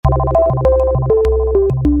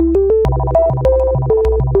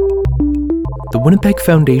Winnipeg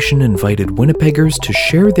Foundation invited Winnipeggers to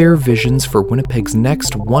share their visions for Winnipeg's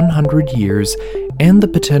next 100 years and the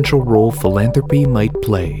potential role philanthropy might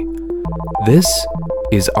play. This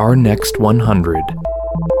is Our Next 100.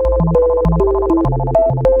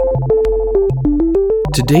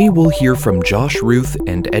 Today we'll hear from Josh Ruth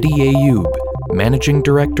and Eddie Ayoub, Managing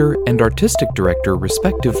Director and Artistic Director,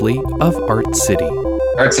 respectively, of Art City.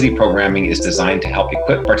 Art City programming is designed to help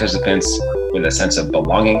equip participants with a sense of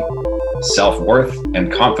belonging, self-worth,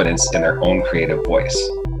 and confidence in their own creative voice.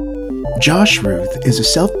 Josh Ruth is a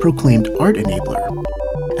self-proclaimed art enabler.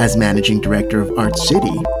 As Managing Director of Art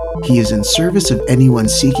City, he is in service of anyone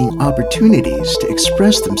seeking opportunities to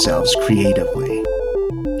express themselves creatively.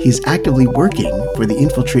 He is actively working for the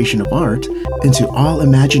infiltration of art into all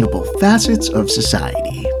imaginable facets of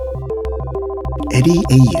society. Eddie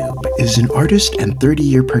Ayoub is an artist and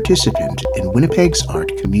 30-year participant in Winnipeg's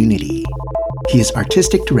art community. He is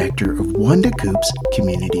Artistic Director of Wanda Coop's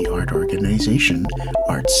community art organization,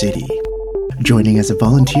 Art City. Joining as a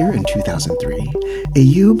volunteer in 2003,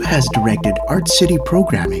 Ayoub has directed Art City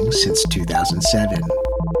programming since 2007.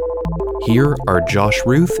 Here are Josh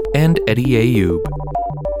Ruth and Eddie Ayoub.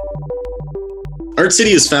 Art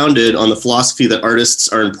City is founded on the philosophy that artists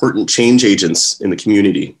are important change agents in the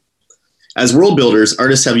community. As world builders,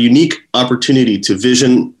 artists have a unique opportunity to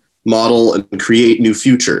vision, model, and create new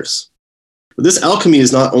futures. But this alchemy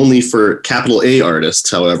is not only for capital A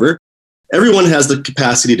artists, however. Everyone has the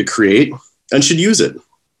capacity to create and should use it,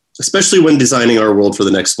 especially when designing our world for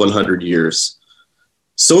the next 100 years.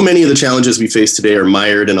 So many of the challenges we face today are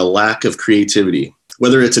mired in a lack of creativity,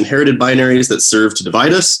 whether it's inherited binaries that serve to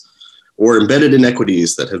divide us, or embedded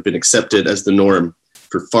inequities that have been accepted as the norm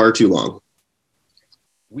for far too long.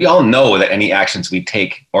 We all know that any actions we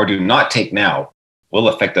take or do not take now will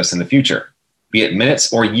affect us in the future, be it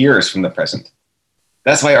minutes or years from the present.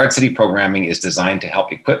 That's why Art City programming is designed to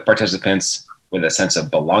help equip participants with a sense of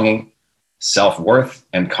belonging, self-worth,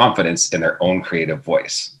 and confidence in their own creative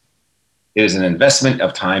voice. It is an investment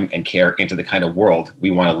of time and care into the kind of world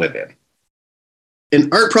we want to live in. An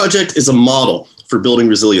art project is a model for building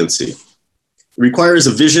resiliency. It requires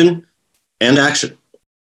a vision and action.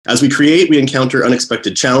 As we create, we encounter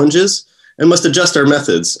unexpected challenges and must adjust our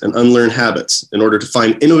methods and unlearn habits in order to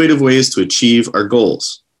find innovative ways to achieve our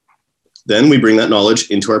goals. Then we bring that knowledge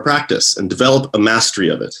into our practice and develop a mastery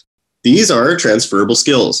of it. These are transferable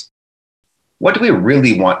skills. What do we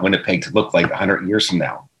really want Winnipeg to look like 100 years from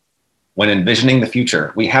now? When envisioning the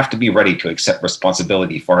future, we have to be ready to accept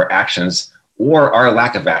responsibility for our actions or our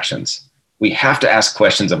lack of actions. We have to ask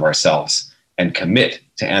questions of ourselves and commit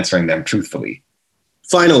to answering them truthfully.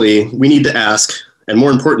 Finally, we need to ask, and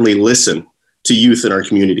more importantly, listen to youth in our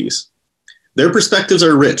communities. Their perspectives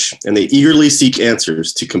are rich, and they eagerly seek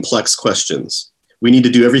answers to complex questions. We need to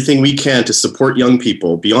do everything we can to support young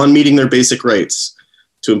people beyond meeting their basic rights,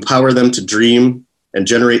 to empower them to dream and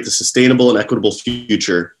generate the sustainable and equitable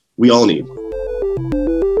future we all need.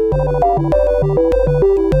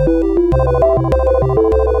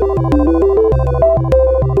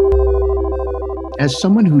 As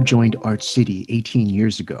someone who joined Art City 18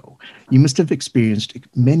 years ago, you must have experienced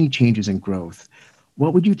many changes and growth.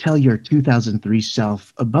 What would you tell your 2003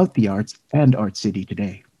 self about the arts and Art City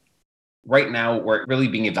today? Right now, we're really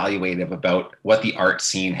being evaluative about what the art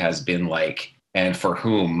scene has been like and for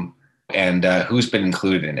whom and who's been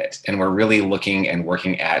included in it. And we're really looking and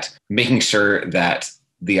working at making sure that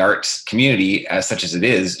the arts community, as such as it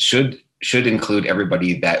is, should include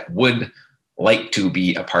everybody that would like to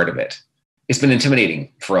be a part of it. It's been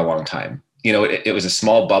intimidating for a long time. You know, it was a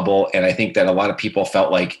small bubble, and I think that a lot of people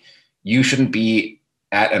felt like you shouldn't be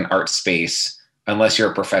at an art space unless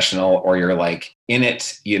you're a professional or you're like in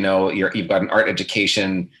it. You know, you've got an art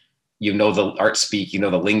education. You know the art speak. You know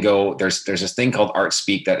the lingo. There's this thing called art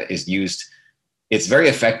speak that is used. It's very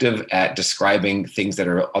effective at describing things that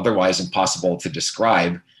are otherwise impossible to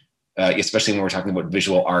describe, especially when we're talking about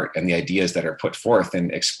visual art and the ideas that are put forth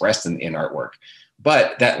and expressed in artwork.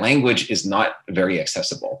 But that language is not very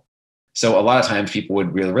accessible. So a lot of times people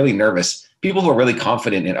would be really nervous. People who are really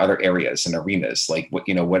confident in other areas and arenas, like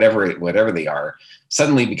whatever they are,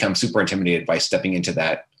 suddenly become super intimidated by stepping into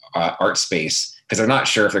that art space because they're not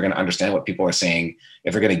sure if they're going to understand what people are saying,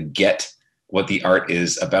 if they're going to get what the art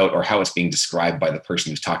is about or how it's being described by the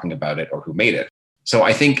person who's talking about it or who made it. So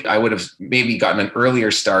I think I would have maybe gotten an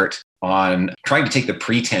earlier start on trying to take the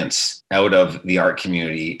pretense out of the art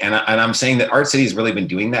community. And I'm saying that Art City has really been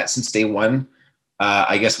doing that since day one.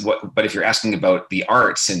 But if you're asking about the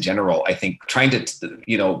arts in general, I think trying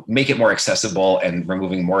to, make it more accessible and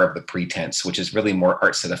removing more of the pretense, which is really more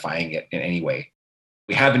art-citifying it in any way.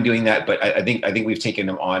 we have been doing that, but I think we've taken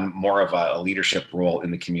on more of a leadership role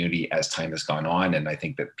in the community as time has gone on. And I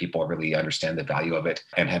think that people really understand the value of it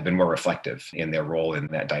and have been more reflective in their role in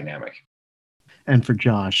that dynamic. And for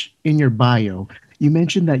Josh, in your bio, you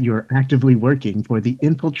mentioned that you're actively working for the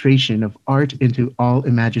infiltration of art into all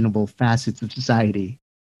imaginable facets of society.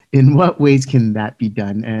 In what ways can that be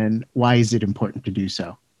done, and why is it important to do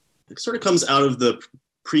so? It sort of comes out of the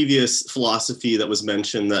previous philosophy that was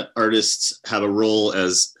mentioned, that artists have a role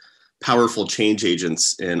as powerful change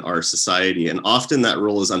agents in our society. And often that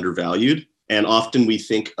role is undervalued. And often we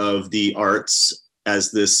think of the arts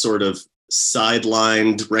as this sort of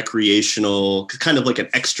sidelined, recreational, kind of like an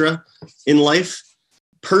extra in life.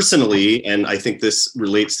 Personally, and I think this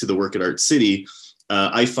relates to the work at Art City,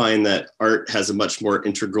 I find that art has a much more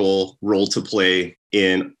integral role to play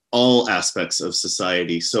in all aspects of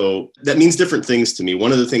society. So that means different things to me.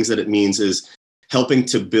 One of the things that it means is helping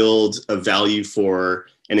to build a value for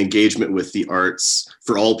an engagement with the arts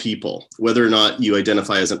for all people. Whether or not you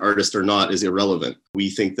identify as an artist or not is irrelevant. We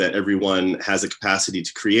think that everyone has a capacity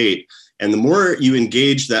to create. And the more you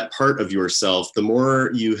engage that part of yourself, the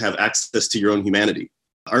more you have access to your own humanity.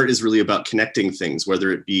 Art is really about connecting things,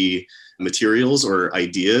 whether it be materials or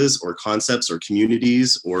ideas or concepts or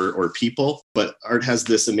communities or people. But art has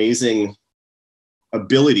this amazing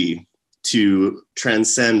ability to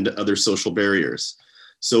transcend other social barriers.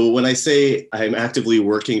 So when I say I'm actively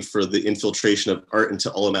working for the infiltration of art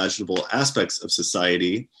into all imaginable aspects of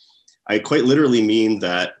society, I quite literally mean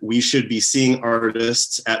that we should be seeing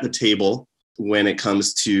artists at the table when it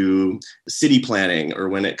comes to city planning, or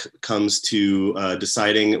when it comes to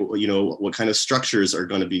deciding, what kind of structures are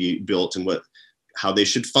going to be built and how they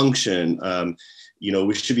should function.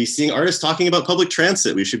 We should be seeing artists talking about public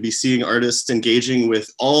transit. We should be seeing artists engaging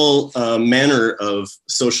with all manner of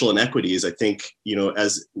social inequities. I think,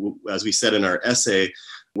 as we said in our essay,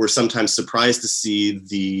 we're sometimes surprised to see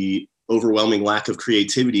the overwhelming lack of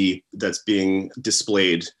creativity that's being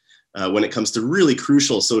displayed when it comes to really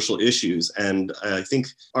crucial social issues. And I think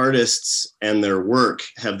artists and their work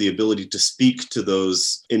have the ability to speak to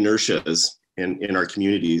those inertias in our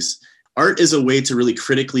communities. Art is a way to really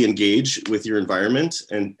critically engage with your environment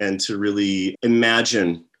and to really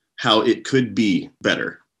imagine how it could be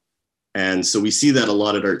better. And so we see that a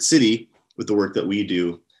lot at Art City with the work that we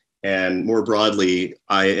do. And more broadly,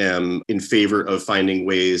 I am in favor of finding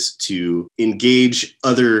ways to engage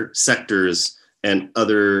other sectors and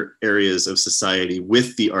other areas of society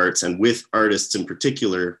with the arts and with artists in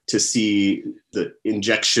particular to see the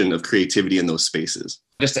injection of creativity in those spaces.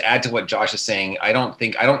 Just to add to what Josh is saying,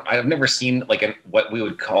 I've never seen what we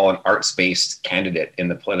would call an arts-based candidate in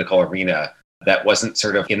the political arena that wasn't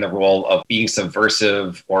sort of in the role of being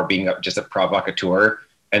subversive or being just a provocateur,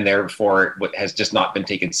 and therefore what has just not been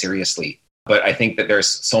taken seriously. But I think that there's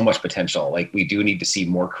so much potential. We do need to see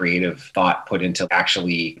more creative thought put into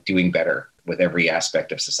actually doing better with every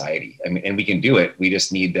aspect of society. I mean, and we can do it. We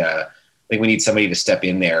just need, we need somebody to step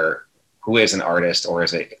in there who is an artist or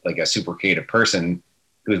is a super creative person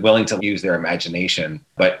who is willing to use their imagination,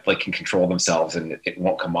 but can control themselves, and it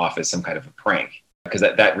won't come off as some kind of a prank. Because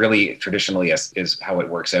that really traditionally is how it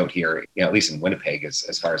works out here, at least in Winnipeg,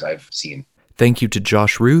 as far as I've seen. Thank you to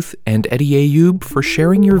Josh Ruth and Eddie Ayoub for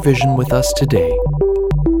sharing your vision with us today.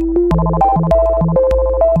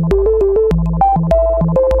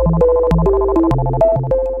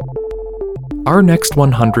 Our Next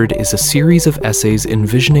 100 is a series of essays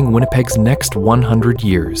envisioning Winnipeg's next 100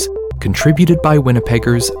 years, contributed by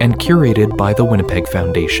Winnipeggers and curated by the Winnipeg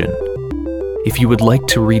Foundation. If you would like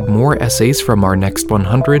to read more essays from Our Next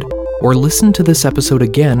 100 or listen to this episode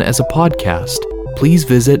again as a podcast, please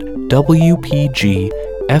visit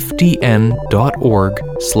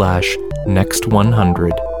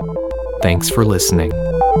wpgfdn.org/next100. Thanks for listening.